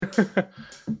Moonshine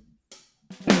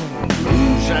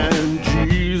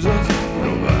Jesus,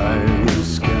 no eye in the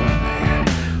sky.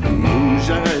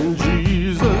 Moonshine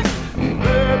Jesus,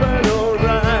 baby, don't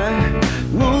lie.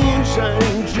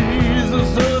 Moonshine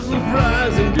Jesus, a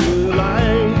surprising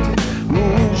delight.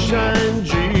 Moonshine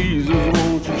Jesus,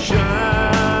 won't you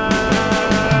shine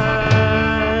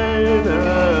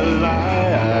a light?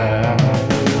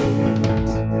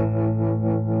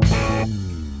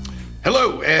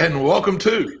 Hello and welcome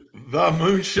to the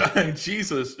Moonshine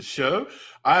Jesus Show.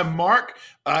 I'm Mark,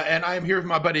 and I'm here with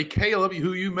my buddy Caleb,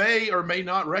 who you may or may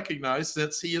not recognize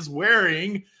since he is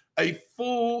wearing a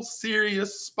full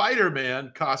serious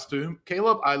Spider-Man costume.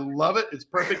 Caleb, I love it. It's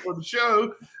perfect for the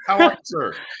show. How are you,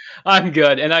 sir? I'm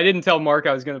good. And I didn't tell Mark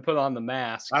I was going to put on the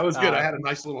mask. I was good. I had a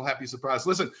nice little happy surprise.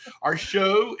 Listen, our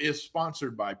show is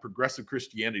sponsored by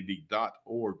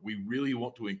progressivechristianity.org. We really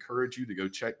want to encourage you to go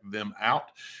check them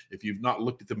out. If you've not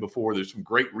looked at them before, there's some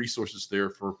great resources there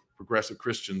for progressive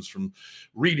Christians, from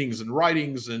readings and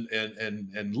writings and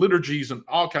liturgies and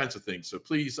all kinds of things. So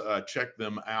please check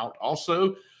them out.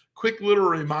 Also, quick little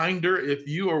reminder, if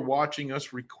you are watching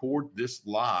us record this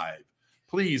live,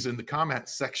 please, in the comment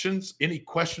sections, any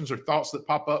questions or thoughts that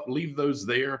pop up, leave those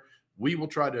there. We will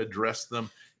try to address them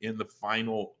in the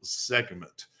final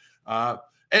segment.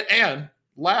 And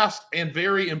last and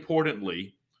very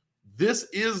importantly, this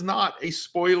is not a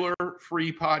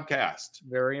spoiler-free podcast.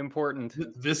 Very important.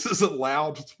 This is a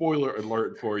loud spoiler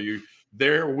alert for you.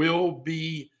 There will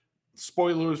be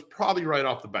spoilers probably right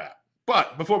off the bat.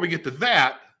 But before we get to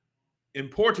that,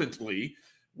 importantly,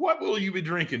 what will you be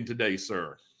drinking today,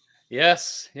 sir?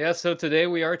 Yes. So today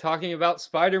we are talking about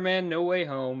Spider-Man No Way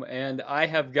Home, and I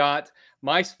have got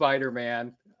my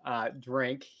Spider-Man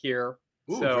drink here.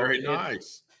 Ooh, so very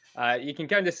nice. You can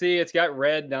kind of see it's got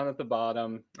red down at the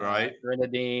bottom, right?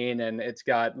 Grenadine, and it's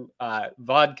got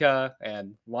vodka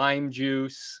and lime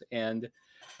juice and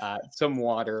some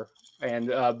water and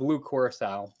blue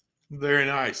curacao. Very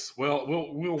nice. Well,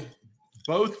 we'll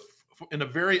both, in a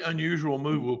very unusual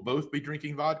move, we'll both be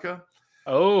drinking vodka.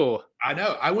 Oh, I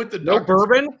know. I went to no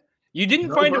bourbon. You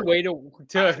didn't find bourbon. A way to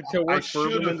work I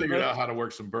should bourbon have figured out how to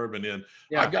work some bourbon in.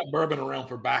 Yeah. I've got bourbon around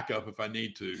for backup if I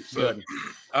need to. So,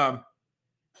 but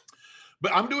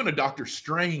I'm doing a Dr.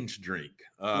 Strange drink.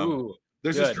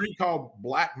 There's this drink called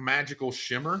Black Magical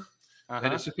Shimmer,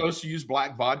 and it's supposed to use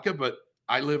black vodka, but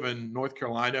I live in North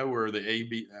Carolina where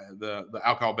the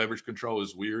alcohol beverage control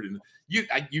is weird, and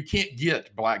you can't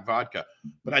get black vodka.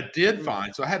 But I did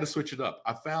find, so I had to switch it up.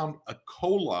 I found a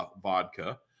cola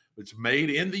vodka. It's made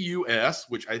in the U.S.,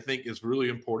 which I think is really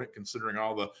important considering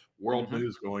all the world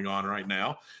news going on right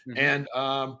now. And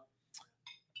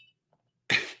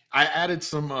I added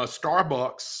some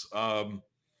Starbucks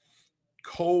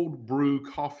cold brew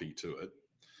coffee to it.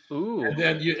 Ooh. And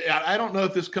then I don't know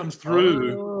if this comes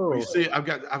through. You see, I've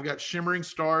got shimmering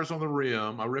stars on the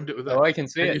rim. I rimmed it with that. Oh, I can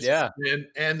see it. Yeah.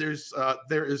 And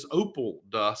there is opal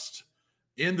dust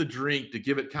in the drink to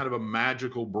give it kind of a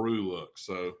magical brew look.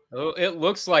 So it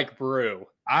looks like brew.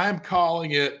 I'm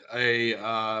calling it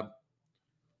a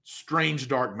strange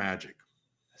dark magic.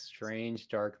 Strange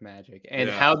dark magic. And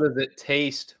how does it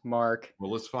taste, Mark?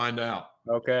 Well, let's find out.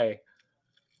 Okay.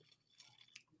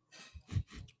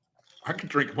 I can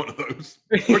drink one of those.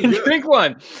 Drink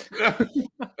one. Yeah,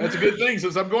 that's a good thing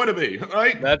since I'm going to be,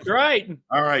 right? That's right.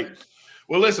 All right.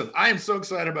 Well, listen, I am so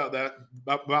excited about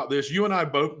about this. You and I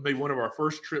both made one of our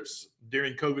first trips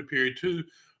during COVID period to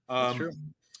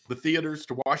the theaters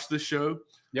to watch this show.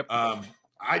 Yep.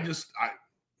 This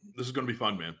is going to be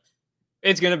fun, man.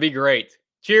 It's going to be great.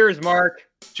 Cheers, Mark.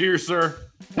 Cheers, sir.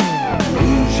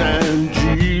 Moonshine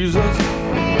Jesus.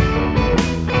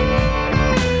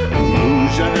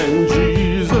 Moonshine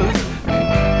Jesus.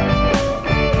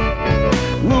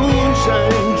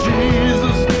 Moonshine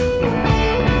Jesus.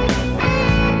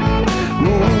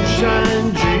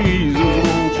 Moonshine Jesus,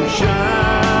 won't you shine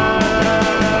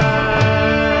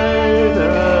a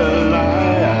light?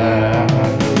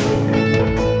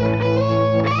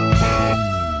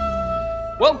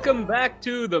 Welcome back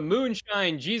to the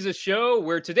Moonshine Jesus Show,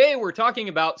 where today we're talking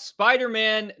about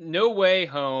Spider-Man No Way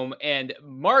Home, and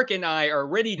Mark and I are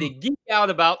ready to geek out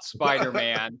about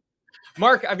Spider-Man.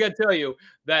 Mark, I've got to tell you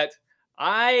that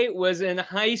I was in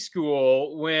high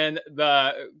school when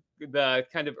the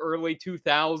kind of early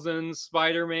 2000s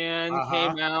Spider-Man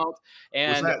came out.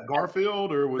 And was that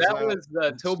Garfield or was that was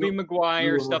the Tobey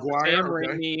Maguire stuff, the Sam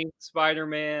Raimi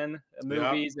Spider-Man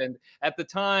movies. And at the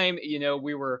time,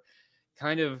 we were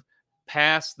kind of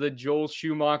past the Joel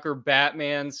Schumacher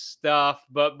Batman stuff,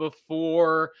 but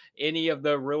before any of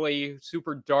the really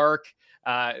super dark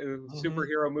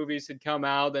superhero movies had come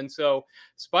out, and so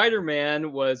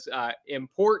Spider-Man was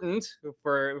important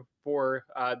for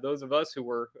those of us who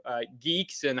were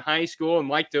geeks in high school and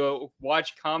liked to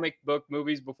watch comic book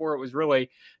movies before it was really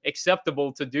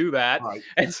acceptable to do that. Right.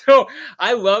 And so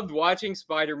I loved watching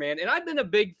Spider-Man, and I've been a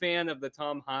big fan of the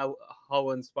Tom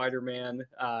Holland Spider-Man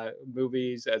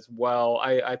movies as well.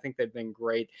 I think they've been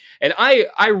great, and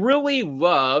I really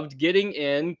loved getting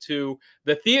into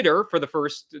the theater for the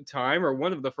first time, or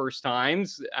one of the first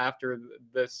times after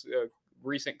this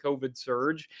recent COVID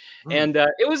surge, and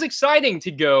it was exciting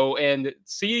to go and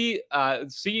see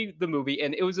the movie,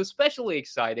 and it was especially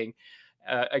exciting.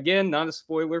 Again, not a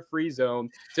spoiler-free zone,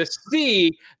 to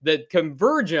see the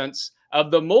convergence of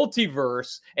the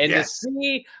multiverse and to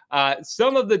see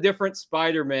some of the different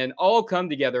Spider-Men all come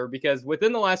together, because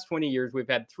within the last 20 years, we've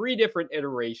had 3 different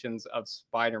iterations of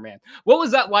Spider-Man. What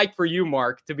was that like for you,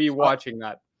 Mark, to be watching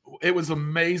that? It was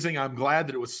amazing. I'm glad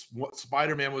that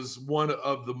Spider-Man was one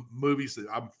of the movies that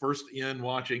I'm first in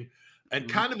watching. And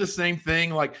kind of the same thing.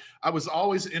 Like, I was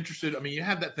always interested. I mean, you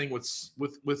had that thing with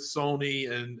Sony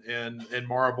and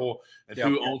Marvel and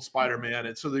who owns Spider-Man,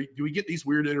 and so we get these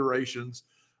weird iterations.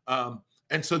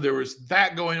 And so there was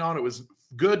that going on. It was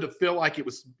good to feel like it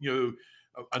was,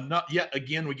 yet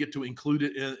again we get to include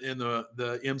it in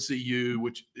the MCU,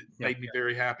 which made me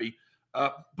very happy.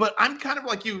 But I'm kind of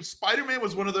like you. Spider-Man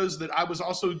was one of those that I was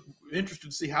also interested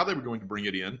to see how they were going to bring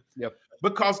it in.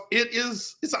 Because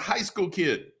it's a high school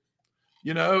kid.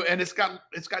 And it's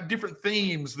got different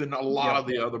themes than a lot of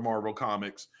the other Marvel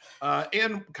comics.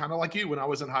 And kind of like you, when I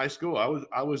was in high school,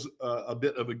 I was a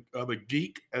bit of a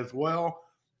geek as well.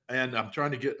 And I'm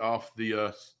trying to get off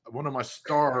the one of my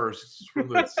stars from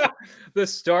the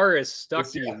star is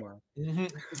stuck to you, Mark.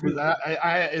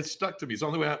 It's stuck to me. It's the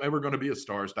only way I'm ever going to be a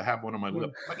star is to have one on my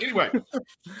lip. But anyway,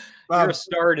 you're a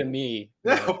star to me.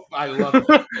 I love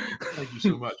it. Thank you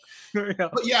so much.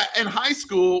 But yeah, in high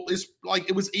school,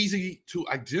 it was easy to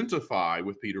identify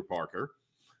with Peter Parker.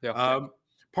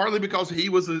 Partly because he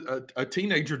was a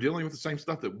teenager dealing with the same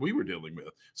stuff that we were dealing with.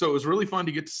 So it was really fun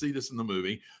to get to see this in the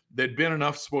movie. There'd been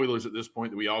enough spoilers at this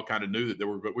point that we all kind of knew that we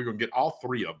were going to get all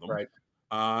 3 of them. Right.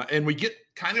 And we get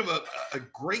kind of a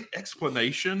great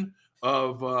explanation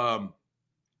of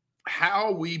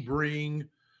how we bring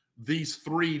these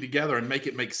 3 together and make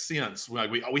it make sense.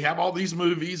 We have all these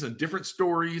movies and different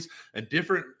stories and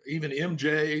different even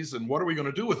MJs, and what are we going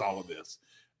to do with all of this?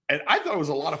 And I thought it was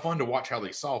a lot of fun to watch how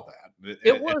they solved that.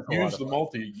 It was use the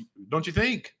multi, don't you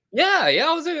think? Yeah,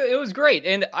 it was great.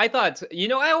 And I thought,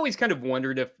 I always kind of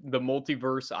wondered if the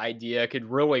multiverse idea could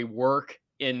really work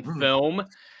in film.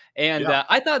 And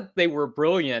I thought they were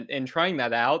brilliant in trying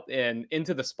that out and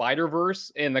Into the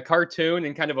Spider-Verse in the cartoon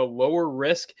in kind of a lower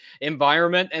risk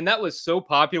environment. And that was so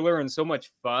popular and so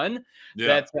much fun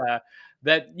that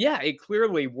it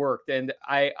clearly worked. And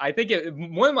I think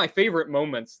one of my favorite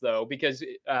moments, though, because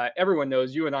everyone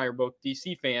knows you and I are both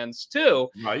DC fans too,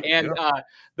 right? And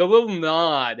the little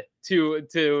nod to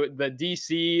the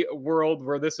DC world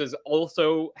where this is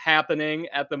also happening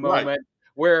at the moment,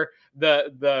 where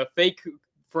the fake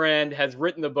friend has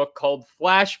written a book called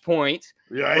Flashpoint,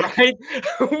 right?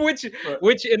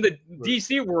 which in the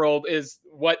DC world is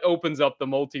what opens up the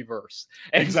multiverse.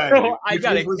 And exactly. So I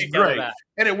got a kick out of that.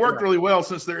 And it worked really well,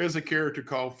 since there is a character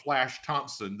called Flash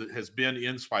Thompson that has been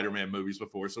in Spider-Man movies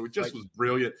before. So it just was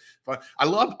brilliant. I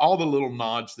loved all the little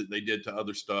nods that they did to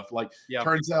other stuff. Like,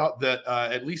 turns out that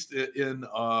at least in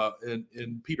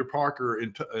Peter Parker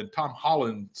and Tom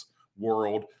Holland's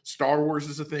world, Star Wars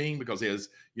is a thing, because he has,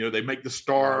 they make the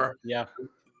star,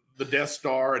 the Death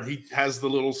Star, and he has the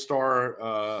little star,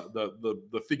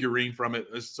 the figurine from it.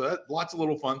 It's lots of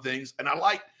little fun things. And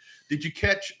did you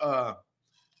catch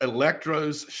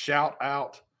Electro's shout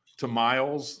out to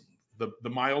Miles, the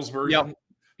Miles version?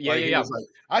 Yeah.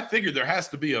 I figured there has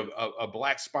to be a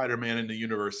black Spider-Man in the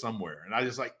universe somewhere, and I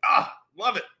just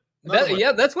love it.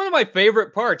 That's one of my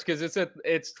favorite parts, because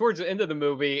it's towards the end of the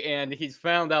movie, and he's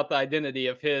found out the identity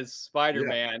of his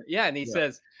Spider-Man. And he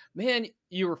says, "Man,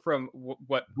 you were from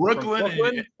what,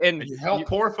 Brooklyn, and you help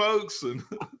poor folks." And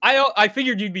I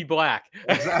figured you'd be black.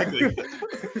 Exactly.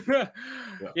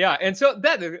 And so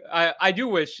that I do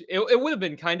wish it would have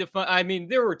been kind of fun. I mean,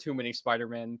 there were too many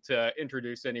Spider-Men to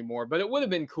introduce anymore, but it would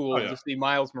have been cool to see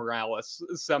Miles Morales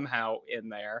somehow in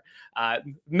there.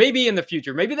 Maybe in the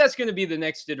future, maybe that's going to be the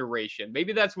next iteration.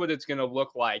 Maybe that's what it's going to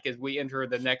look like as we enter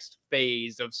the next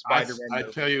phase of Spider-Man. I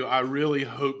tell you, I really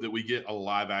hope that we get a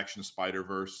live-action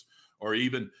Spider-Verse, or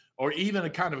even a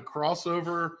kind of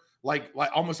crossover, like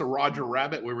almost a Roger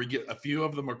Rabbit, where we get a few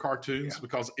of them are cartoons,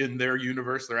 because in their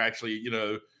universe they're actually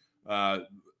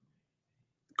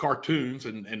cartoons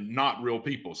and not real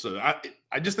people. So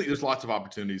I just think there's lots of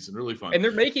opportunities and really fun. And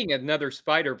they're making another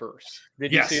Spider-Verse.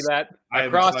 Did you see Yes, that? I am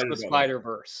Across excited the about that.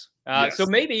 Spider-Verse. Yes. So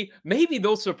maybe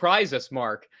they'll surprise us,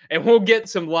 Mark, and we'll get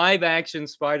some live action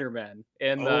Spider-Man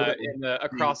in the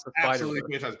Across the Absolutely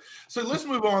Spider-Verse. fantastic. So let's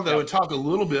move on though and talk a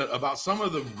little bit about some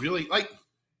of the really, like,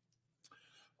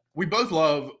 we both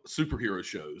love superhero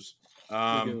shows, We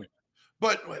do.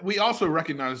 but we also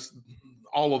recognize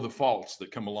all of the faults that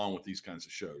come along with these kinds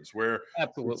of shows, where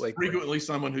Absolutely. it's frequently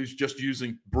someone who's just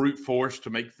using brute force to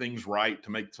make things right, to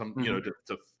make some, you know,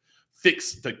 to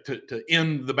fix, to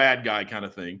end the bad guy kind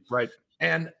of thing. Right.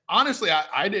 And honestly,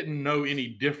 I didn't know any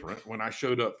different when I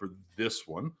showed up for this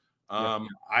one.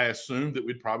 I assumed that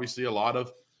we'd probably see a lot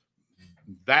of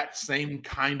that same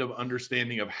kind of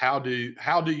understanding of how do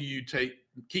you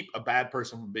keep a bad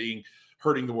person from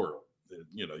hurting the world.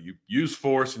 You know, you use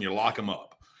force and you lock them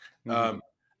up.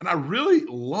 And I really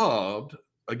loved,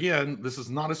 again, this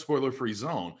is not a spoiler-free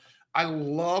zone, I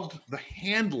loved the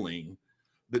handling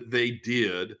that they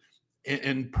did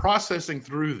in processing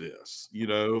through this. You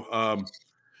know,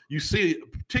 you see,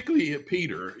 particularly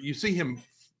Peter, you see him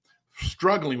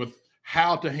struggling with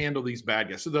how to handle these bad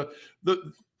guys. So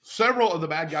the several of the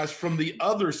bad guys from the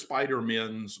other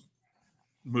Spider-Man's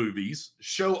movies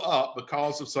show up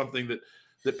because of something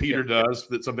that Peter does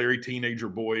that's a very teenager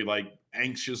boy, like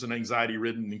anxious and anxiety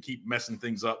ridden, and keep messing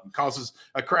things up and causes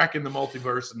a crack in the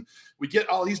multiverse. And we get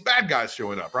all these bad guys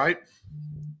showing up, right?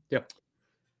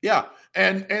 Yeah.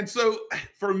 And so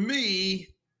for me,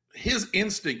 his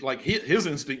instinct, like his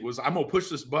instinct was, I'm gonna push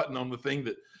this button on the thing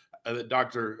that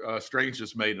Dr. Strange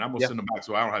just made, and I'm gonna send him back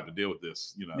so I don't have to deal with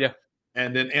this, you know.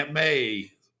 And then Aunt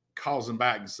May calls him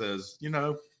back and says, you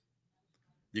know,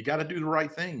 you got to do the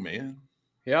right thing, man.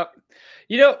 Yep.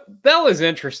 You know, that was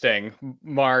interesting,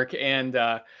 Mark. And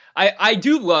I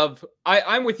do love,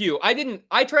 I'm with you.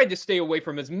 I tried to stay away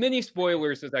from as many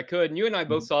spoilers as I could. And you and I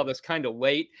both saw this kind of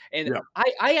late. And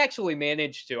I actually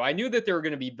managed to. I knew that there were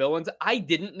going to be villains. I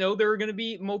didn't know there were going to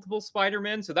be multiple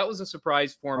Spider-Men. So that was a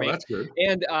surprise for me. That's good.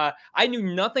 And I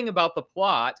knew nothing about the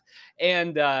plot.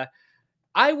 And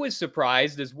I was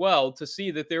surprised as well to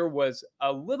see that there was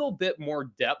a little bit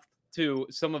more depth to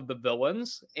some of the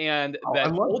villains, and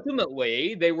that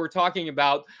ultimately they were talking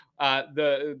about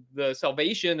the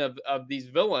salvation of these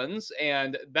villains,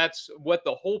 and that's what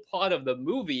the whole plot of the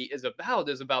movie is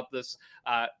about this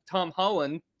Tom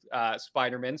Holland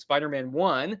Spider-Man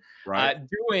 1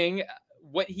 doing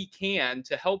what he can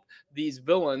to help these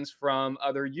villains from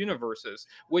other universes,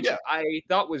 which I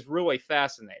thought was really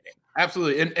fascinating.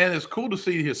 Absolutely. And it's cool to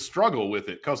see his struggle with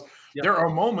it, because there are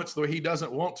moments where he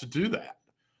doesn't want to do that.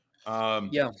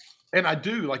 And I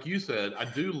do, like you said, I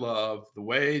do love the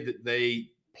way that they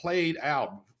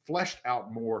fleshed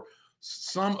out more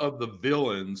some of the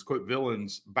villains, quote,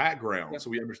 villains' background. So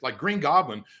we understand, like Green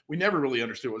Goblin, we never really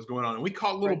understood what was going on. And we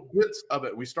caught little bits of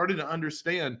it. We started to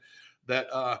understand that,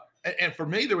 and for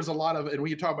me, there was a lot of, and we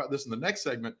can talk about this in the next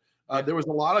segment, there was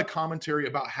a lot of commentary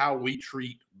about how we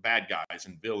treat bad guys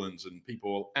and villains and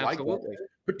people like that.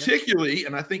 Particularly,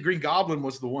 and I think Green Goblin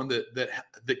was the one that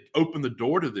opened the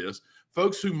door to this,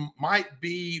 folks who might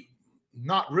be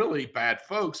not really bad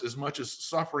folks as much as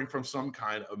suffering from some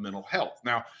kind of mental health.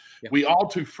 Now, we all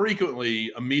too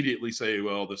frequently immediately say,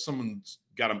 well, there's someone's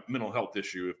got a mental health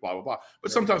issue, if blah, blah, blah.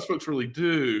 But sometimes folks really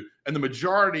do. And the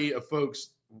majority of folks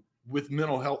with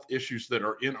mental health issues that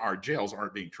are in our jails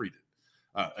aren't being treated.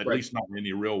 At least not in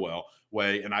any real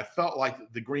way. And I felt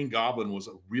like the Green Goblin was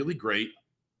a really great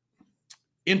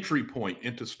entry point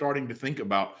into starting to think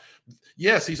about,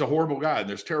 yes, he's a horrible guy and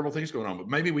there's terrible things going on, but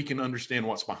maybe we can understand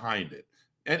what's behind it.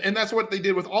 And that's what they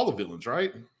did with all the villains,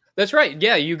 right? That's right.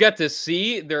 Yeah, you got to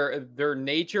see their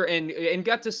nature and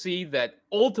got to see that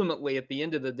ultimately at the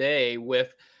end of the day,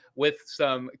 with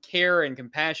some care and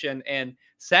compassion and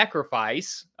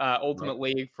sacrifice,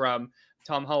 ultimately from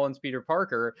Tom Holland's Peter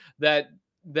Parker, that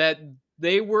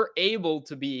they were able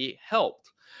to be helped.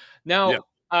 Now,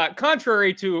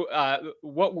 contrary to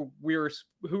who we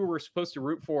were supposed to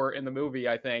root for in the movie,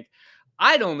 I think,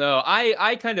 I don't know.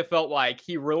 I kind of felt like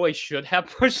he really should have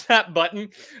pushed that button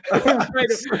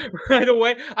right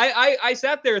away. I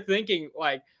sat there thinking,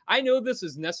 like, I know this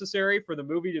is necessary for the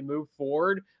movie to move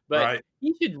forward, but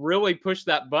he should really push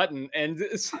that button and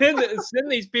send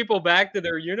these people back to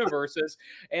their universes.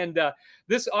 And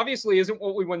this obviously isn't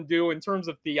what we want to do in terms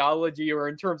of theology or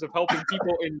in terms of helping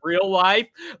people in real life.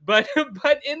 But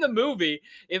in the movie,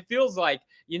 it feels like,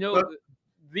 you know,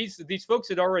 these folks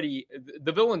had already,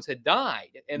 the villains had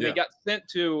died, and they got sent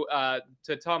to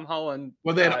Tom Holland.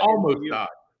 Well, they had almost died.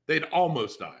 They'd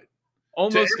almost died.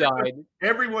 Almost died.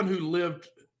 Everyone who lived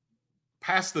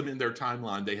past them in their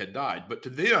timeline, they had died. But to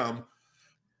them,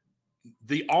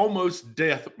 the almost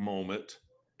death moment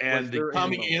and the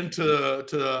coming into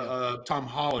Tom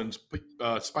Holland's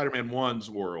Spider-Man 1's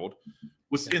world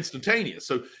was instantaneous.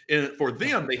 So for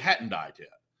them, they hadn't died yet.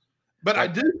 But I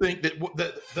do think that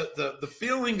the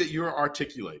feeling that you're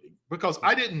articulating, because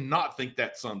I did not think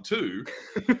that some too.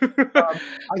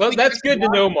 Well, that's good to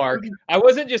know, Mark. I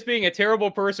wasn't just being a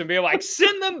terrible person, being like,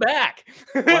 send them back.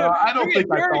 Well, I don't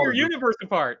think I thought your universe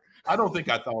apart. I don't think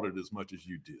I thought it as much as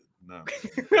you did. No.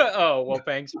 Oh, well,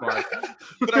 thanks, Mark.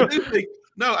 But I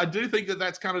do think that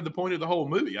that's kind of the point of the whole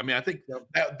movie. I mean, I think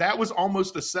that was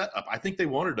almost a setup. I think they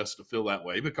wanted us to feel that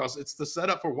way because it's the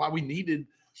setup for why we needed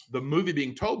the movie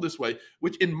being told this way,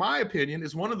 which in my opinion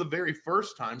is one of the very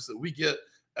first times that we get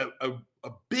a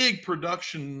big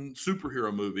production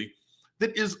superhero movie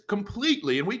that is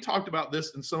completely, and we talked about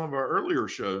this in some of our earlier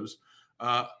shows,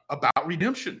 about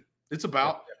redemption. It's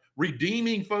about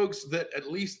redeeming folks that,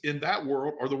 at least in that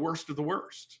world, are the worst of the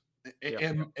worst,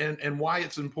 and why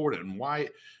it's important and why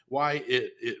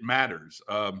it matters.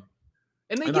 And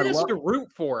they get us to root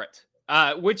for it.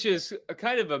 Which is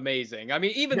kind of amazing. I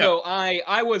mean, even though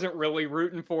I wasn't really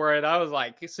rooting for it, I was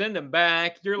like, send them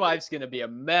back. Your life's going to be a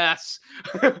mess.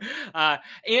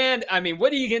 And I mean,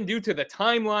 what are you going to do to the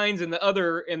timelines in the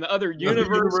other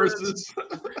universes?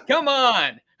 Come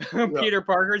on, Peter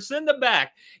Parker, send them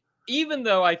back. Even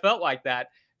though I felt like that,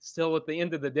 still at the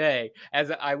end of the day,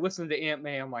 as I listened to Aunt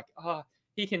May, I'm like,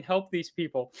 he can help these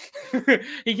people.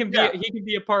 he can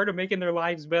be a part of making their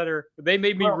lives better. They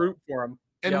made me root for him.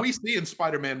 And we see in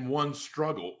Spider-Man 1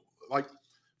 struggle, like,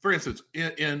 for instance,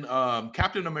 in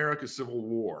Captain America Civil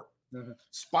War,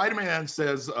 Spider-Man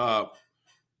says,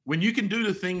 when you can do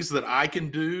the things that I can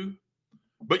do,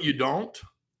 but you don't,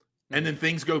 and then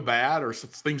things go bad or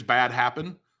things bad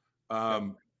happen,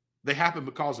 they happen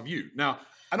because of you. Now,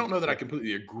 I don't know that I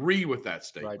completely agree with that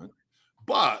statement,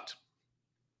 but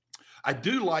I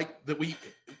do like that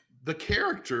the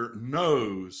character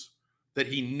knows that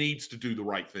he needs to do the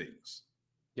right things.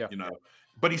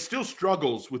 But he still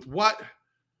struggles with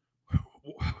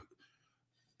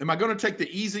am I going to take the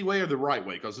easy way or the right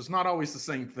way? Because it's not always the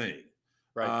same thing.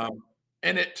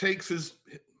 And it takes his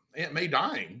Aunt May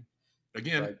dying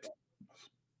again,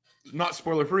 not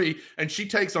spoiler free. And she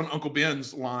takes on Uncle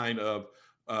Ben's line of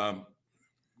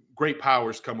great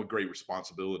powers come with great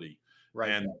responsibility.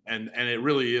 And it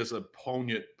really is a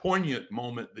poignant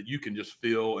moment that you can just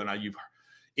feel. And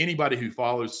anybody who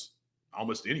follows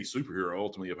almost any superhero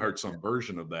ultimately have heard some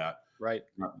version of that.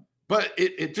 But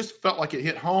it just felt like it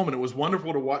hit home, and it was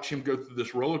wonderful to watch him go through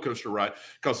this roller coaster ride,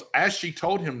 because as she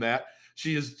told him that,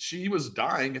 she was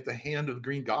dying at the hand of the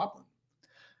Green Goblin.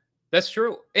 That's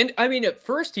true. And I mean, at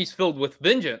first he's filled with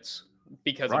vengeance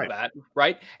because of that,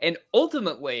 and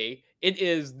ultimately it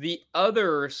is the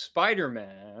other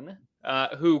Spider-Man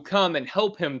who come and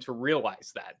help him to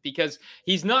realize that, because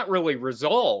he's not really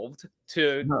resolved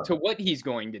to what he's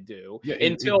going to do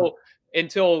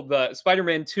until the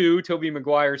Spider-Man 2, Tobey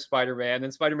Maguire's Spider-Man,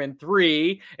 and Spider-Man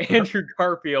 3, Andrew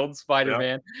Garfield's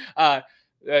Spider-Man,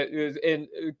 and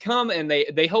come and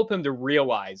they help him to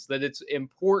realize that it's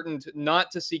important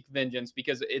not to seek vengeance,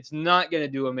 because it's not going to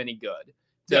do him any good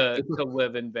to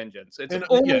live in vengeance. It's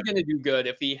only going to do good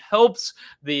if he helps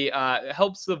the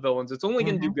villains. It's only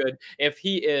going to do good if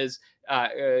he is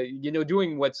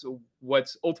doing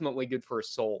what's ultimately good for his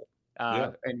soul.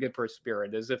 And good for his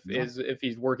spirit, as if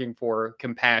he's working for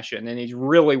compassion, and he's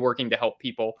really working to help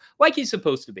people like he's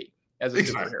supposed to be as a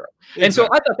superhero. And so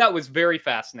I thought that was very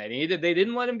fascinating. They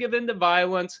didn't let him give in to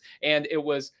violence, and it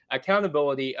was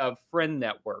accountability of friend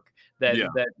network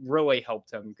that really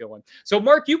helped him go on. So,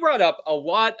 Mark, you brought up a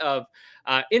lot of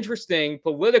interesting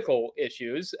political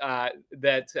issues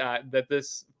that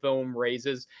this film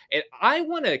raises, and I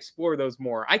want to explore those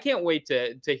more. I can't wait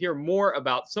to hear more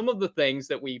about some of the things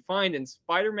that we find in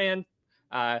Spider-Man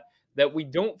that we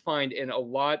don't find in a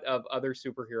lot of other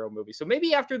superhero movies. So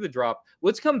maybe after the drop,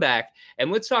 let's come back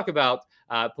and let's talk about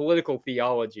political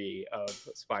theology of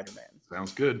Spider-Man.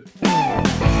 Sounds good.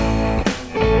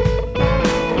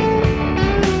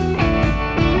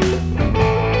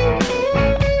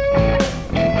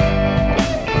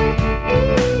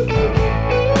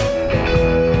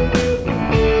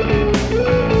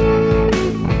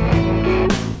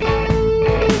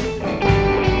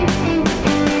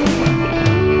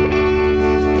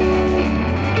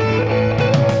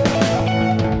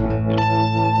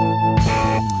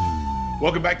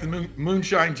 Welcome back to the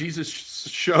Moonshine Jesus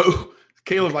show.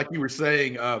 Caleb, like you were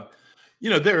saying,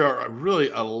 there are really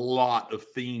a lot of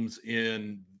themes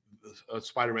in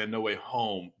Spider-Man No Way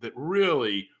Home that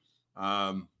really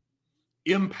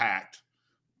impact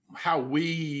how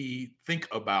we think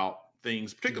about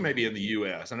things, particularly maybe in the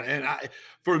U.S.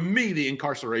 For me, the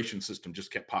incarceration system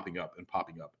just kept popping up and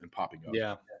popping up and popping up.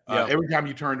 Yeah. Every time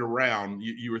you turned around,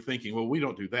 you were thinking, well, we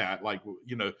don't do that. Like,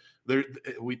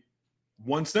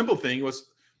 one simple thing was,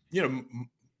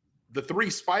 the three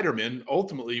Spider-Men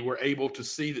ultimately were able to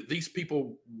see that these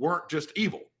people weren't just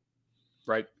evil.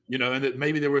 Right. And that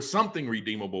maybe there was something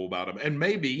redeemable about them. And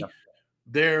maybe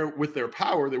with their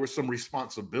power, there was some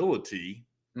responsibility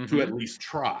to at least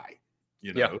try,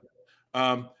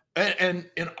 And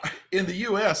in the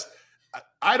US,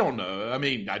 I don't know. I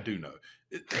mean, I do know.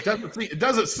 It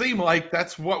doesn't seem like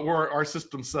that's what our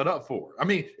system's set up for. I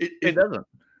mean, it doesn't.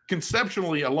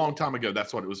 Conceptually, a long time ago,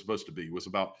 that's what it was supposed to be. It was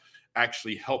about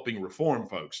actually helping reform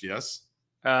folks. Yes.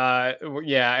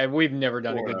 Yeah, we've never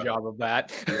done a good job of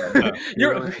that. Yeah,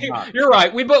 no, you're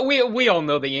right. We all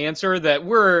know the answer that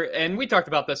we talked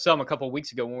about this a couple of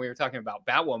weeks ago when we were talking about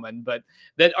Batwoman, but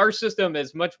that our system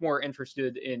is much more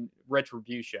interested in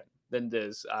retribution than it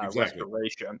is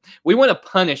restoration. We want to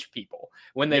punish people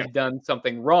when they've done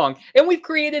something wrong, and we've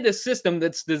created a system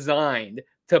that's designed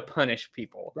to punish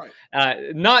people, right?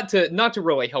 Not to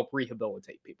really help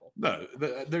rehabilitate people. No,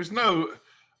 there's no.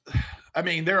 I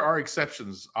mean, there are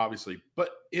exceptions, obviously,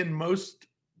 but in most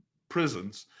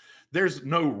prisons, there's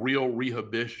no real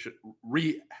rehabilitation.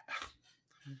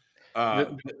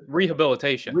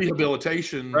 Rehabilitation,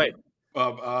 right?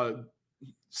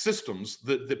 Systems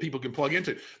that people can plug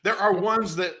into. There are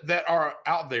ones that are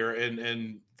out there,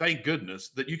 and thank goodness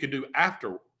that you can do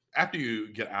after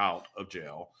you get out of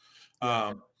jail.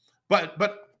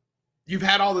 But you've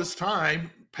had all this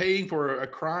time paying for a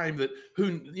crime that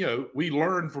we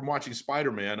learned from watching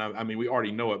Spider-Man. I mean, we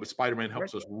already know it, but Spider-Man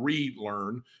helps us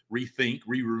relearn, rethink,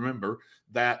 remember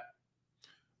that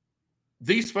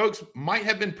these folks might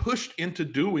have been pushed into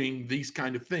doing these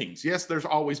kind of things. Yes, there's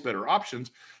always better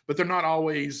options, but they're not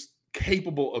always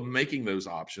capable of making those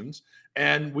options.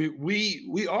 And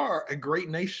we are a great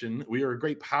nation. We are a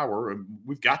great power, and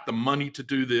we've got the money to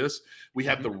do this. We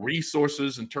have the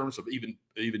resources in terms of even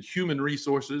human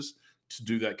resources to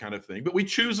do that kind of thing, but we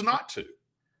choose not to.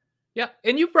 Yeah,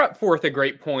 and you brought forth a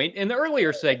great point in the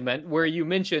earlier segment where you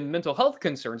mentioned mental health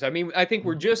concerns. I mean, I think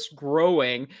we're just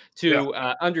growing to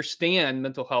understand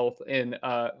mental health in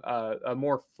a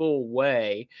more full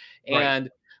way, and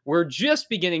we're just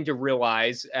beginning to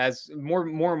realize, as more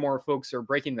and more folks are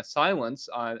breaking the silence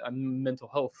on mental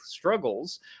health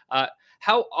struggles,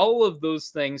 how all of those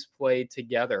things play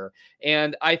together.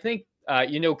 And I think,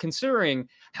 considering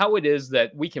how it is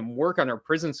that we can work on our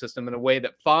prison system in a way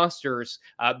that fosters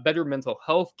better mental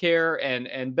health care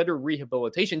and better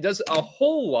rehabilitation, does a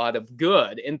whole lot of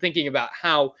good in thinking about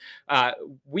how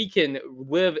we can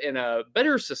live in a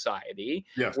better society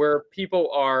where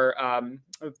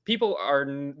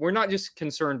we're not just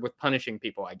concerned with punishing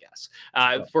people, I guess,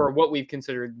 for what we've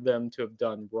considered them to have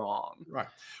done wrong. Right.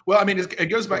 Well, I mean, it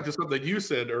goes back to something you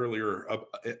said earlier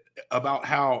about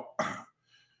how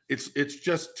it's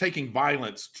just taking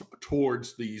violence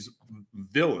towards these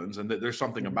villains, and that there's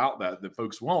something about that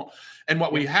folks won't. And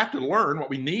what we have to learn, what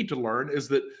we need to learn, is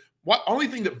that only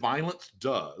thing that violence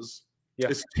does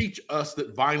is teach us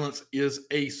that violence is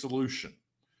a solution.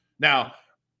 Now,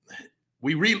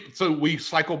 so we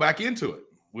cycle back into it.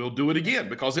 We'll do it again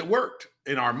because it worked.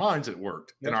 In our minds, it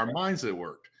worked. In our minds, it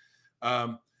worked.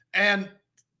 And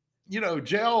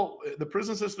jail, the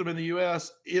prison system in the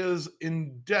U.S. is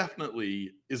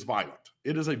indefinitely violent.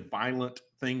 It is a violent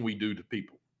thing we do to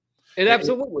people. It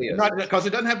absolutely is. Not because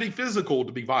it doesn't have to be physical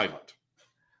to be violent.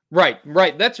 Right.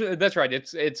 That's right.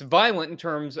 It's violent in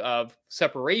terms of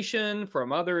separation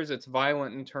from others. It's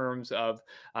violent in terms of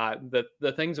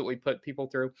the things that we put people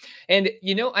through. And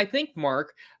I think,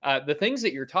 Mark, the things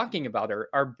that you're talking about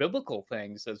are biblical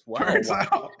things as well. Turns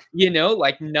out.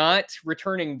 Like not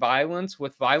returning violence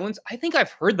with violence. I think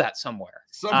I've heard that somewhere.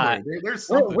 There's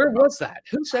something. Where was that?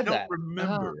 Who said that? I don't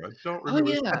remember. I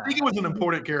think it was an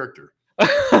important character.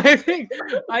 I think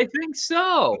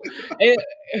so.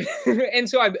 And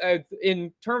so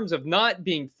in terms of not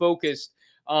being focused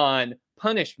on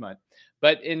punishment,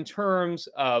 but in terms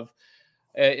of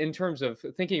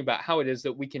thinking about how it is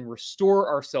that we can restore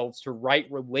ourselves to right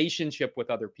relationship with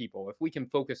other people, if we can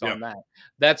focus on that,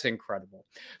 that's incredible.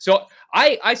 So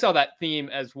I saw that theme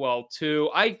as well too.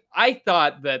 I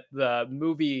thought that the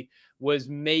movie was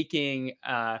making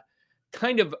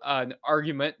kind of an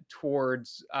argument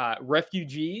towards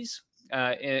refugees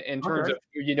in terms of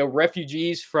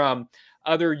refugees from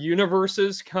other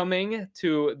universes coming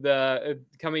to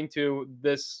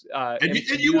this. And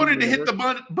you wanted to hit the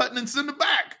button and send them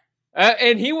back.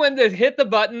 And he wanted to hit the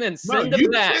button and send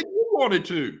them back. Said you wanted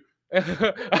to.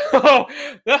 Oh,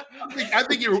 that I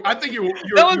think you're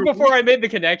was before I made the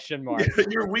connection, Mark.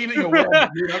 you're weaving a web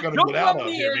that you're not going to Don't get out let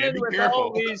of me here, man. in Be with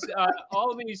careful.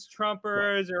 all these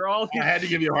Trumpers or all I these. had to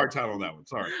give you a hard time on that one.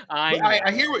 Sorry. I But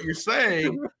I know. hear what you're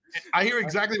saying. I hear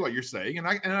exactly what you're saying, and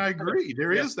I agree.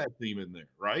 There Yeah. is that theme in there,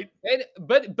 right?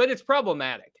 But it's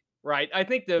problematic, right? I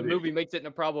think the It is. movie makes it in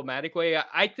a problematic way.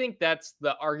 I think that's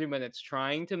the argument it's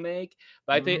trying to make,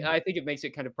 but Mhm. I think it makes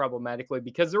it kind of problematically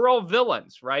because they're all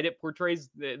villains, right? It portrays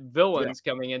the villains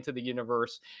coming into the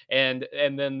universe and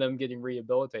then them getting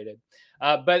rehabilitated.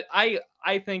 But I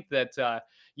think that a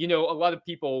lot of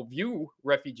people view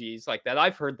refugees like that.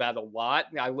 I've heard that a lot.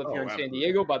 I live here Oh, in San absolutely.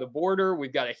 Diego by the border.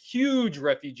 We've got a huge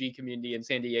refugee community in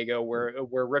San Diego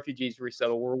where refugees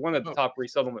resettle. We're one of the Oh. top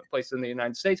resettlement places in the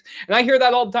United States. And I hear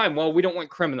that all the time. Well, we don't want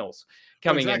criminals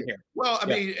coming in here. Well, I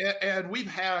Yeah. mean, and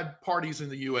we've had parties in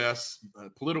the U.S.,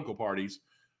 political parties,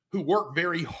 who work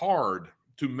very hard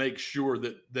to make sure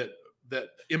that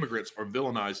immigrants are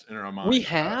villainized in our minds. We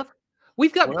have?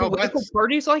 We've got Well, political that's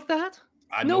parties like that?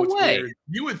 I No know it's way. weird.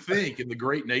 You would think in the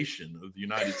great nation of the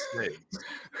United States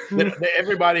that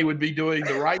everybody would be doing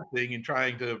the right thing and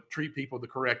trying to treat people the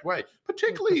correct way,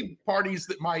 particularly parties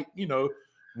that might,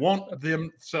 want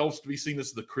themselves to be seen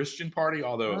as the Christian party.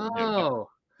 Although,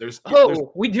 there's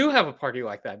we do have a party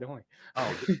like that, don't we?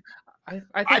 oh, I think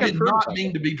I I've did heard not about mean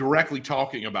it. to be directly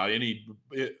talking about any.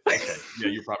 Okay, yeah,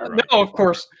 you're probably right. No, of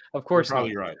course You're not.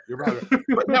 probably right. You're probably right.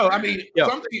 But no, I mean,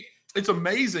 Yeah. it's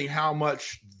amazing how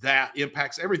much that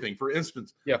impacts everything. For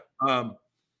instance, Yeah.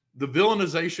 The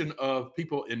villainization of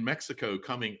people in Mexico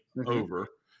coming Mhm. over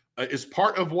is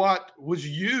part of what was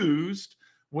used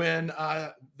when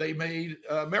they made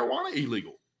marijuana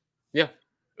illegal. Yeah.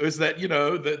 Is that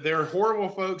that they're horrible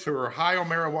folks who are high on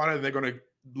marijuana and they're going to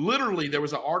literally, there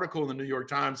was an article in the New York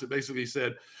Times that basically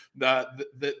said that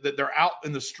they're out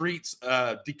in the streets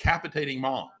decapitating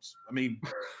moms. I mean,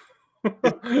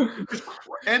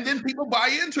 and then people buy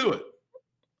into it.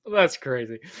 That's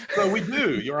crazy. So we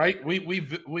do. You're right. We have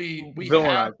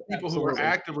Villainize, people who are absolutely.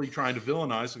 actively trying to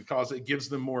villainize because it gives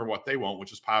them more of what they want,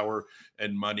 which is power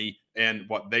and money and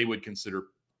what they would consider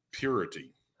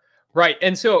purity. Right.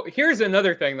 And so here's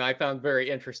another thing that I found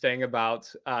very interesting about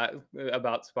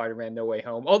Spider-Man No Way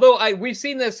Home. Although we've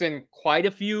seen this in quite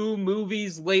a few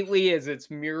movies lately as it's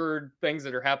mirrored things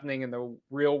that are happening in the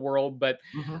real world, but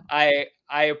I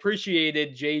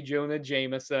appreciated J. Jonah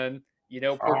Jameson,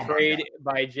 portrayed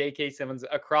by J.K. Simmons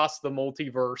across the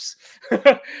multiverse.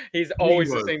 He's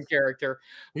always the same character.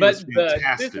 But the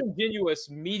disingenuous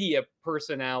media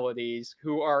personalities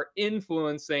who are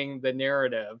influencing the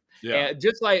narrative, and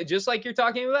just like you're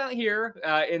talking about here,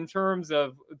 in terms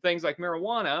of things like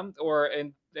marijuana or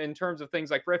in terms of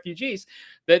things like refugees,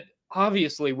 that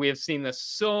obviously we have seen this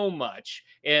so much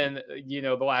in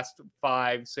the last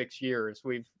 5-6 years.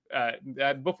 We've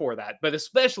before that, but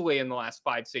especially in the last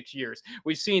 5-6 years,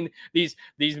 we've seen these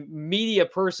media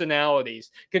personalities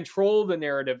control the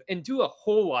narrative and do a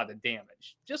whole lot of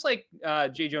damage, just like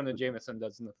J. Jonah Jameson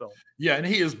does in the film. Yeah, and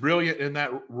he is brilliant in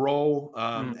that role,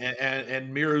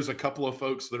 and mirrors a couple of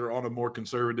folks that are on a more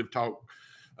conservative talk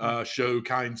show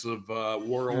kinds of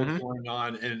world going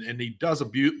on, and he does a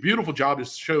beautiful job to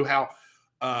show how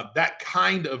that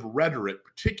kind of rhetoric,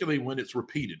 particularly when it's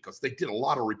repeated, because they did a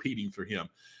lot of repeating for him,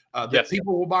 that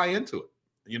people will buy into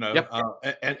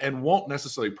it, and won't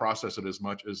necessarily process it as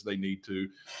much as they need to,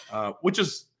 which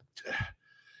is,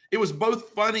 it was both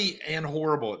funny and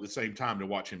horrible at the same time to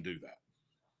watch him do that.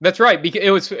 That's right,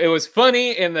 because it was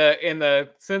funny in the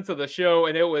sense of the show,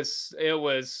 and it was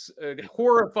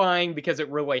horrifying because it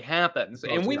really happens,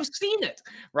 and we've seen it,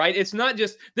 right? It's not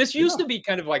just this used to be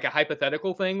kind of like a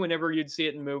hypothetical thing. Whenever you'd see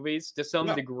it in movies, to some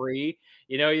degree,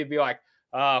 you'd be like,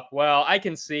 well, I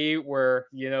can see where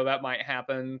that might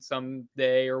happen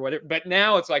someday or whatever. But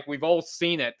now it's like we've all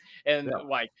seen it, and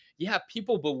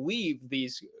people believe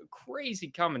these crazy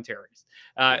commentaries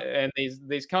and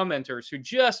these commenters who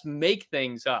just make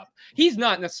things up. He's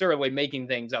not necessarily making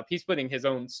things up. He's putting his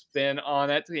own spin on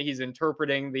it. He's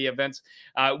interpreting the events.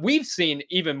 We've seen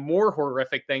even more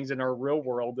horrific things in our real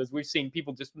world as we've seen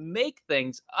people just make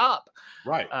things up.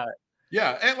 Right.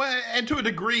 Yeah, and to a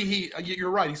degree,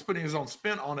 you're right. He's putting his own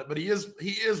spin on it, but he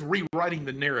is rewriting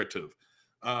the narrative,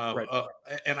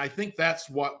 and I think that's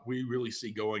what we really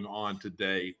see going on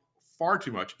today. Far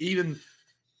too much. Even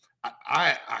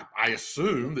I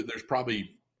assume that there's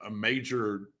probably a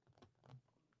major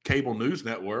cable news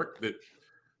network that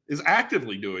is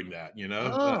actively doing that.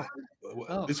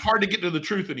 It's hard to get to the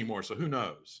truth anymore, so who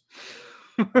knows?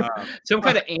 Some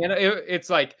kind of it's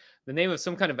like the name of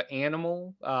some kind of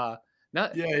animal.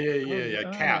 Not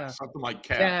Cap, something like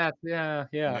Cap. cat. Yeah.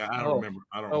 Yeah, I don't remember.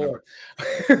 I don't Oh,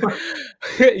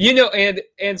 remember.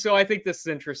 and so I think this is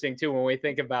interesting too when we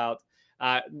think about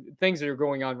things that are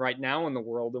going on right now in the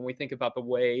world, and we think about the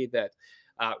way that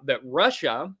that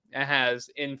Russia has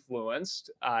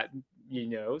influenced,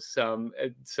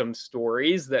 some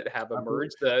stories that have Absolutely.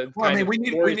 emerged, the Well, I kind mean, of we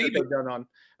need stories that to. they've done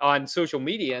on social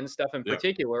media and stuff in Yeah,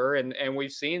 particular, and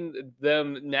we've seen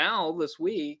them now this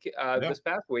week, yeah, this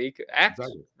past week, act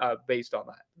exactly. based on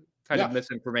that kind of Yeah,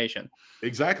 misinformation.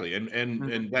 exactly.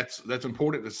 And that's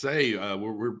important to say.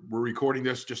 We're recording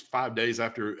this just 5 days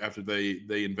after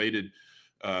they invaded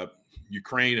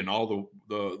Ukraine, and all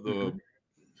the Mhm.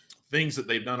 things that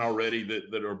they've done already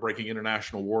that are breaking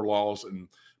international war laws. And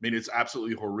I mean, it's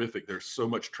absolutely horrific. There's so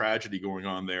much tragedy going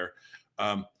on there.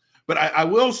 Um, but I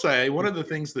will say one of the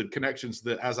things, that connections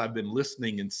that, as I've been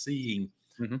listening and seeing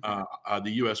Mhm.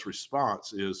 the U.S.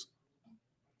 response, is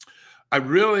I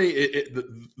really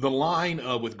the line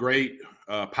of, with great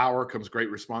power comes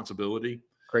great responsibility,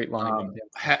 Great line.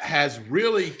 has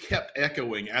really kept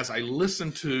echoing as I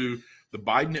listen to the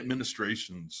Biden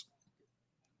administration's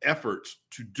efforts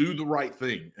to do the right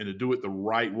thing and to do it the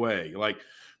right way. Like,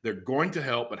 they're going to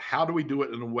help, but how do we do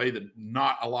it in a way that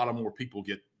not a lot of more people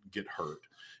get hurt?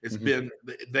 It's Mhm. been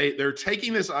they're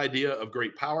taking this idea of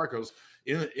great power, because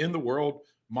in the world,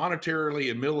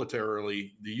 monetarily and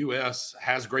militarily, the U.S.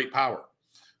 has great power.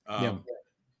 Yeah. Um,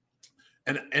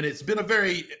 and it's been a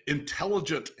very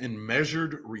intelligent and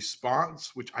measured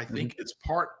response, which I Mhm. think is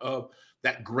part of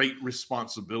that great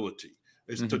responsibility,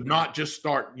 is to Mhm. not just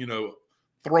start,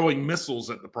 throwing missiles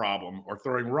at the problem, or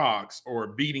throwing rocks, or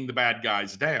beating the bad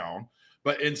guys down,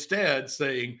 but instead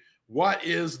saying, what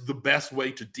is the best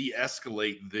way to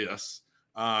de-escalate this,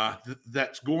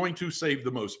 that's going to save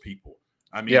the most people?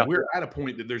 I mean, Yeah. we're at a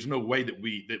point that there's no way that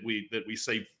we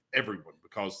save everyone,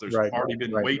 because there's Right. already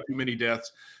been Right. way too many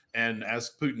deaths. And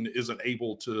as Putin isn't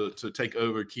able to take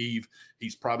over Kyiv,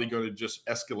 he's probably going to just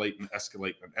escalate and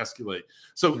escalate and escalate.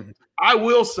 So Mhm. I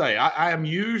will say I am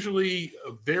usually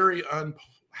very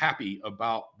unhappy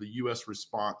about the U.S.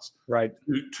 response Right.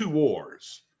 to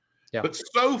wars. Yeah. But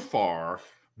so far,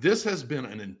 this has been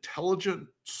an intelligent,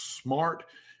 smart,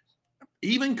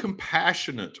 even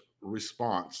compassionate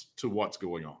response to what's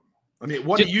going on. I mean,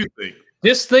 what do Just, you think?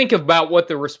 just think about what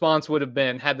the response would have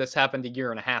been had this happened a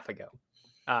year and a half ago.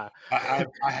 Uh, I it,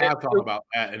 have thought about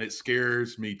that, and it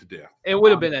scares me to death. it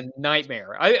would have been a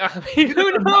nightmare. I mean,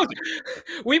 who knows?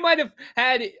 We might have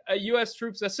had U.S.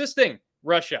 troops assisting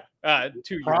Russia 2 years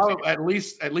ago. Probably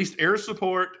at least air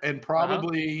support, and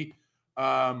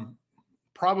Uh-huh.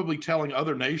 probably telling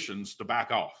other nations to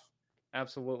back off.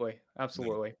 Absolutely. Yeah.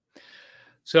 Absolutely.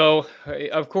 So,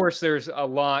 of course, there's a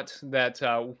lot that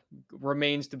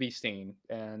remains to be seen,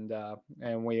 and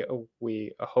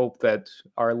we hope that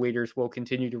our leaders will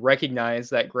continue to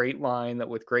recognize that great line that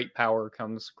with great power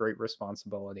comes great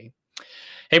responsibility.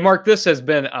 Hey, Mark, this has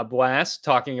been a blast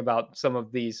talking about some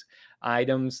of these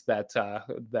items that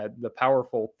the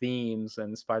powerful themes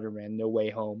in Spider-Man: No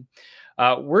Way Home.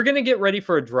 We're going to get ready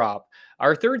for a drop.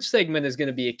 Our third segment is going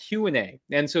to be a Q&A.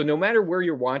 And so no matter where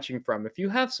you're watching from, if you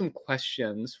have some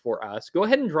questions for us, go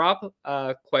ahead and drop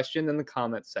a question in the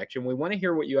comments section. We want to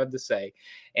hear what you have to say.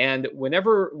 And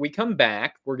whenever we come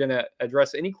back, we're going to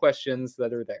address any questions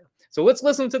that are there. So let's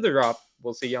listen to the drop.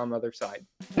 We'll see you on the other side.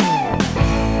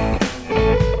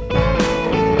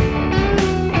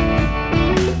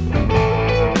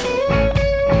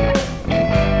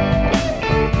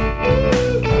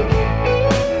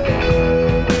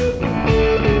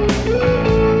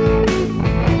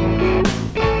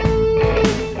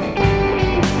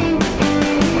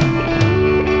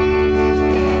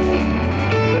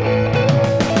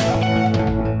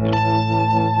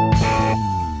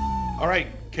 All right,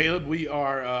 Caleb, we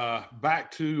are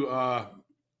back to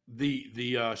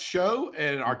the show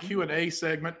and our Q&A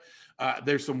segment.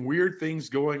 There's some weird things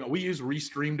going on. We use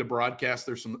Restream to broadcast.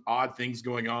 There's some odd things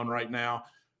going on right now.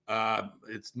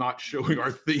 It's not showing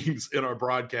our themes in our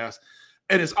broadcast.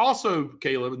 And it's also,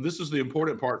 Caleb, and this is the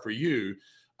important part for you,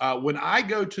 when I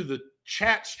go to the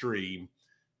chat stream,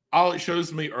 all it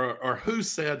shows me are who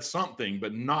said something,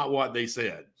 but not what they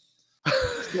said.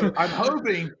 So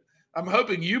I'm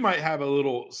hoping you might have a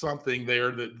little something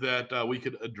there that we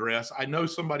could address. I know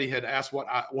somebody had asked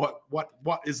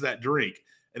what is that drink,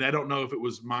 and I don't know if it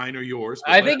was mine or yours.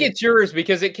 But I think it's yours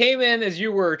because it came in as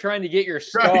you were trying to get your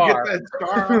try to get star. that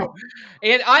star off.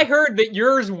 And I heard that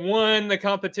yours won the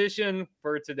competition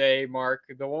for today, Mark.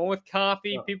 The one with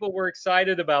coffee. People were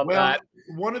excited about Well, that.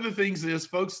 one of the things is,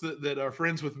 folks that are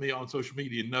friends with me on social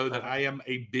media know that I am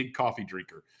a big coffee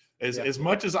drinker. As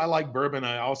much as I like bourbon,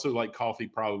 I also like coffee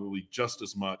probably just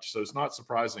as much. So it's not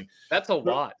surprising. That's a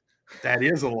lot. That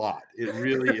is a lot. It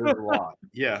really is a lot.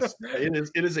 Yes, it is.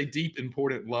 It is a deep,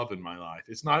 important love in my life.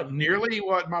 It's not nearly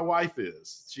what my wife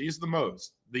is. She's the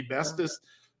most, the bestest,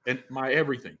 and my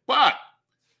everything. But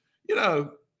you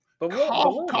know,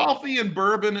 coffee and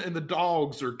bourbon and the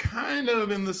dogs are kind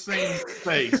of in the same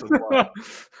space. Of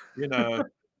love. You know,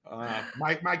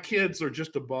 my kids are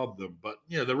just above them, but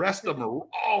the rest of them are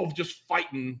all just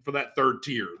fighting for that third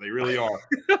tier. They really are.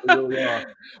 They really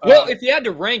are. Well, if you had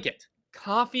to rank it,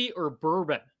 coffee or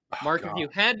bourbon, Mark, if you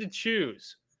had to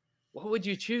choose, what would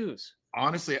you choose?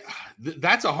 Honestly,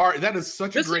 that is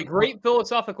such a great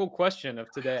philosophical question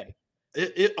of today.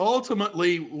 It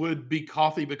ultimately would be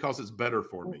coffee because it's better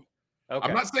for me. Okay.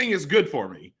 I'm not saying it's good for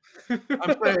me.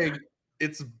 I'm saying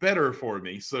it's better for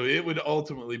me. So it would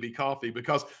ultimately be coffee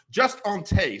because just on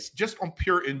taste, just on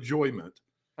pure enjoyment,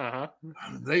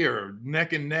 they are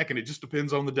neck and neck, and it just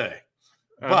depends on the day.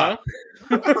 But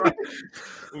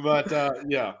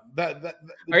yeah,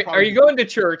 are you going to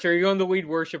church? Are you going to lead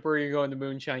worship, or are you going to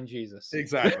moonshine Jesus?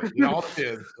 Exactly. It all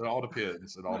depends. It all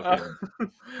depends. It all depends.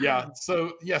 Yeah.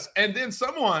 So yes, and then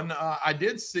someone I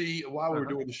did see while we were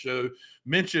doing the show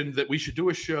mentioned that we should do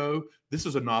a show. This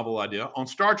is a novel idea on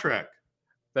Star Trek.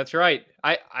 That's right.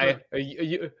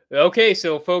 Okay,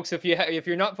 so folks, if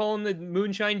you're not following the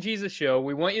Moonshine Jesus show,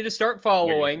 we want you to start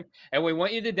following, and we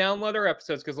want you to download our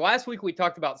episodes because last week we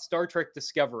talked about Star Trek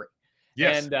Discovery.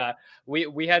 Yes, and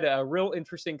we had a real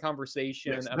interesting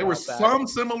conversation. Yes, there were some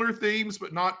similar themes,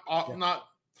 but not.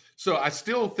 So I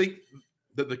still think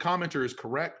that the commenter is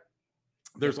correct.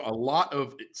 There's a lot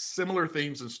of similar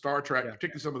themes in Star Trek,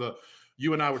 particularly some of the.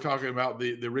 You and I were talking about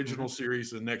the original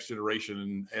series and Next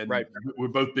Generation, and we're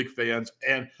both big fans.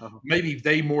 And maybe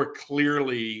they more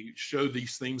clearly show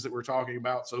these themes that we're talking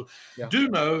about. So do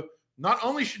know, not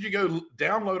only should you go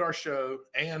download our show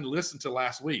and listen to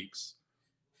last week's,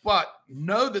 but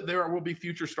know that there will be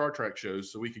future Star Trek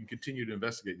shows so we can continue to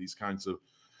investigate these kinds of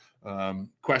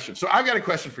questions. So I've got a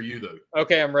question for you, though.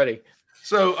 Okay, I'm ready.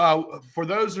 So for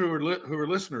those who are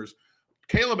listeners,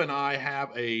 Caleb and I have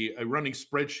a running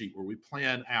spreadsheet where we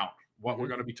plan out what we're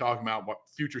going to be talking about, what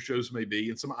future shows may be,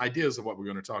 and some ideas of what we're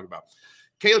going to talk about.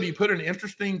 Caleb, you put an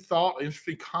interesting thought,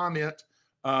 interesting comment,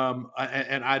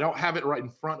 and I don't have it right in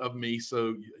front of me,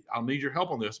 so I'll need your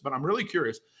help on this, but I'm really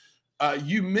curious.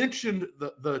 You mentioned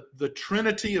the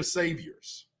Trinity of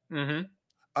Saviors.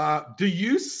 Do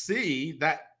you see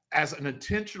that as an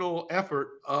intentional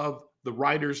effort of the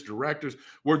writers, directors?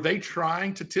 Were they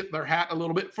trying to tip their hat a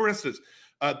little bit? For instance,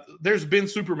 there's been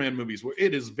Superman movies where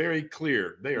it is very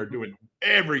clear they are doing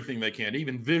everything they can,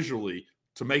 even visually,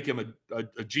 to make him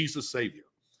a Jesus Savior.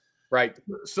 Right.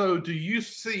 So do you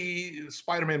see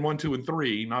Spider-Man 1, 2, and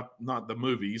 3, not the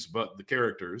movies, but the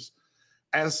characters,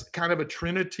 as kind of a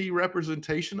Trinity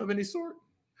representation of any sort?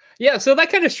 Yeah, so that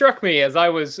kind of struck me as I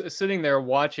was sitting there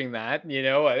watching that.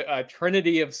 A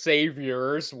Trinity of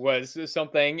Saviors was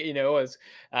something, as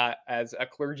a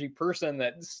clergy person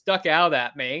that stuck out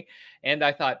at me, and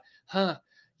I thought,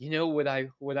 would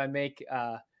I make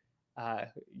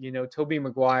Tobey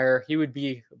Maguire? He would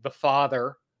be the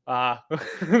father, and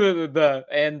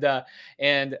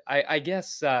I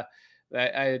guess.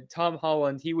 Tom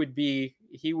Holland, he would be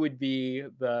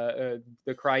the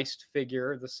Christ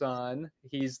figure, the son.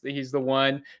 He's the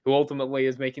one who ultimately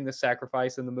is making the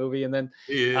sacrifice in the movie, and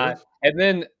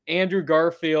then Andrew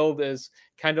Garfield is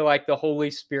kind of like the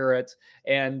Holy Spirit,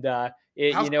 and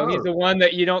he's the one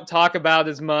that you don't talk about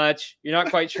as much. You're not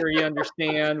quite sure you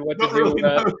understand what to do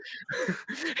with.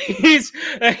 He's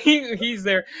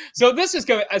there. So this is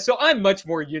going. So I'm much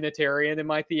more Unitarian in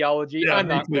my theology. I'm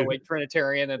not really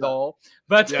Trinitarian at all.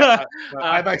 But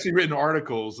I've actually written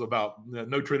articles about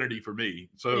no Trinity for me.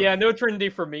 So no Trinity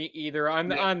for me either.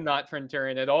 I'm not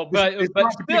Trinitarian at all. But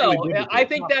still, I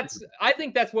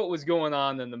think that's what was going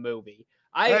on in the movie.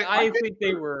 I think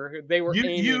they were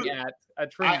aiming at a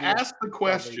Trinity. I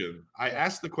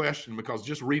asked the question because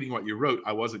just reading what you wrote,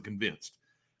 I wasn't convinced.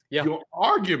 Yeah. Your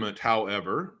argument,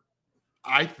 however,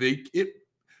 I think the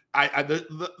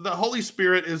Holy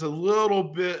Spirit is a little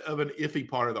bit of an iffy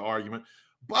part of the argument,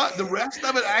 but the rest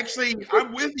of it, actually,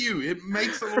 I'm with you. It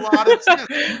makes a lot of sense.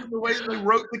 Even the way they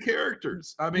wrote the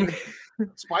characters. I mean,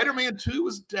 Spider-Man 2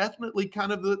 was definitely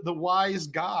kind of the wise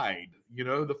guide,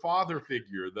 the father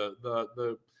figure,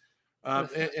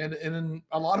 and in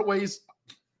a lot of ways,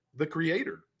 the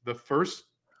creator, the first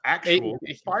actual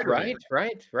Spider-Man.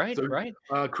 Right.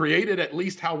 Created at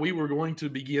least how we were going to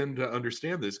begin to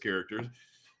understand this character.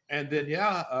 And then,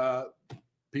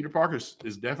 Peter Parker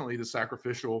is definitely the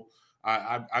sacrificial.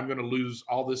 I'm going to lose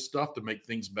all this stuff to make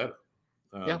things better.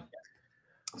 Yeah.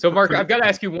 So, Mark, pretty I've got to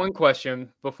ask you one question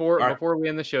before right. before we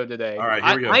end the show today. All right,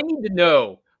 here we go. I need to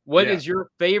know, what Yeah. is your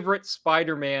favorite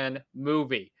Spider-Man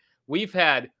movie? We've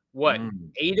had, what,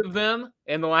 8 of them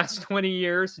in the last 20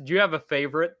 years? Do you have a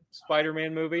favorite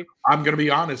Spider-Man movie? I'm going to be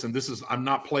honest, and I'm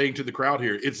not playing to the crowd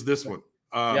here. It's this one.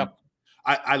 Yep.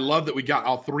 I love that we got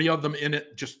all 3 of them in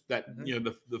it. Just that,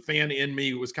 Mhm. the fan in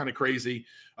me was kind of crazy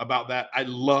about that. I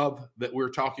love that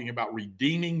we're talking about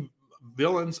redeeming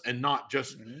villains and not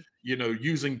just, Mhm.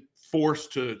 using force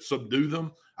to subdue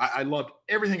them. I loved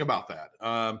everything about that.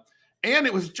 And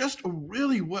it was just a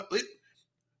really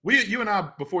you and I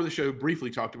before the show briefly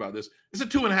talked about this. It's a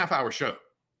 2.5-hour show.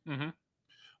 Mhm.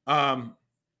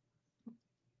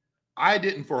 I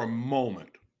didn't for a moment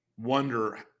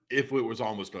wonder if it was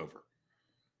almost over.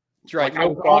 That's right. Like, I No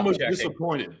was clock almost checking.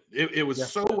 disappointed. It was Yeah.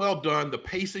 so well done. The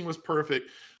pacing was perfect.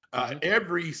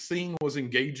 Every scene was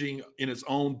engaging in its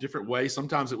own different way.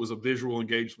 Sometimes it was a visual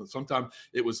engagement. Sometimes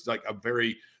it was like a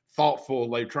very thoughtful,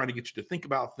 like trying to get you to think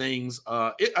about things.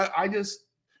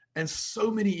 And so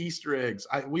many Easter eggs.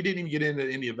 We didn't even get into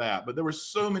any of that, but there were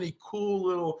so many cool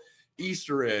little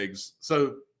Easter eggs.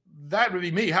 So that would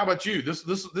be me. How about you? This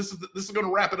is going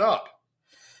to wrap it up.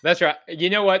 That's right. You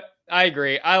know what? I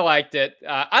agree. I liked it.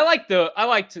 I liked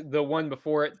the one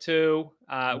before it too,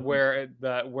 where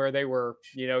they were,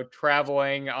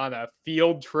 traveling on a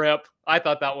field trip. I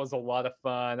thought that was a lot of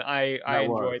fun. I That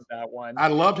was. enjoyed that one. I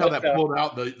loved how But, that pulled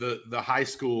out the high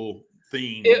school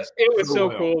themes. it was so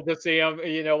well. cool to see him,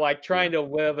 like trying to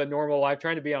live a normal life,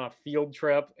 trying to be on a field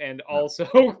trip and Yeah.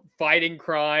 also fighting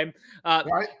crime.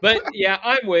 Right? But yeah,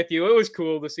 I'm with you. It was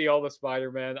cool to see all the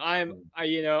Spider-Man.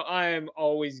 I'm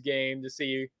always game to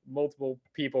see multiple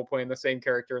people playing the same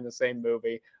character in the same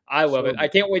movie. I love it. I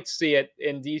can't wait to see it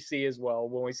in DC as well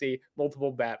when we see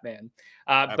multiple Batman.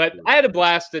 But Absolutely. I had a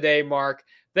blast today, Mark.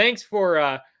 Thanks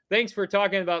for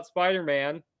talking about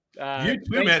Spider-Man. You too,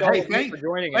 Thanks man. to all Hey, of you for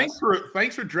joining us.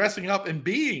 thanks for dressing up and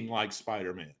being like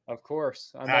Spider-Man. Of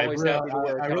course. I'm I always really, happy to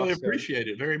wear a I really costume. appreciate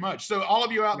it very much. So all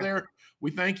of you out Yeah. there,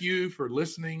 we thank you for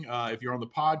listening. If you're on the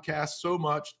podcast, so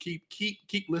much.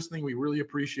 Keep listening. We really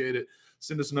appreciate it.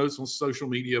 Send us notes on social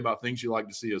media about things you'd like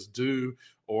to see us do,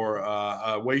 or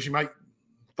ways you might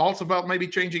thoughts about maybe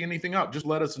changing anything up. Just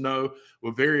let us know.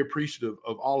 We're very appreciative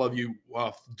of all of you.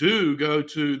 Do go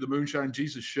to the Moonshine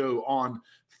Jesus Show on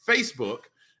Facebook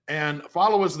and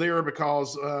follow us there,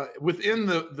 because within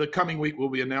the coming week, we'll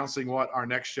be announcing what our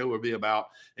next show will be about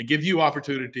and give you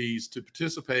opportunities to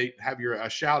participate, have a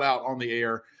shout out on the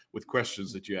air with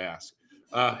questions that you ask.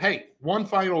 Hey, one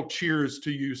final cheers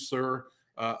to you, sir.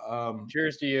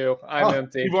 Cheers to you. I'm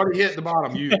empty. You've already hit the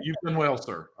bottom. You've done well,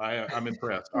 sir. I'm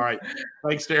impressed. All right.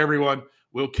 Thanks to everyone.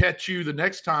 We'll catch you the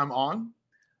next time on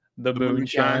The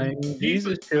Moonshine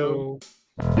Jesus Show.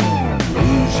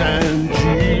 Moonshine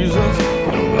Jesus,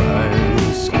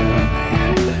 nobody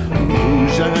sky.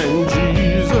 Moonshine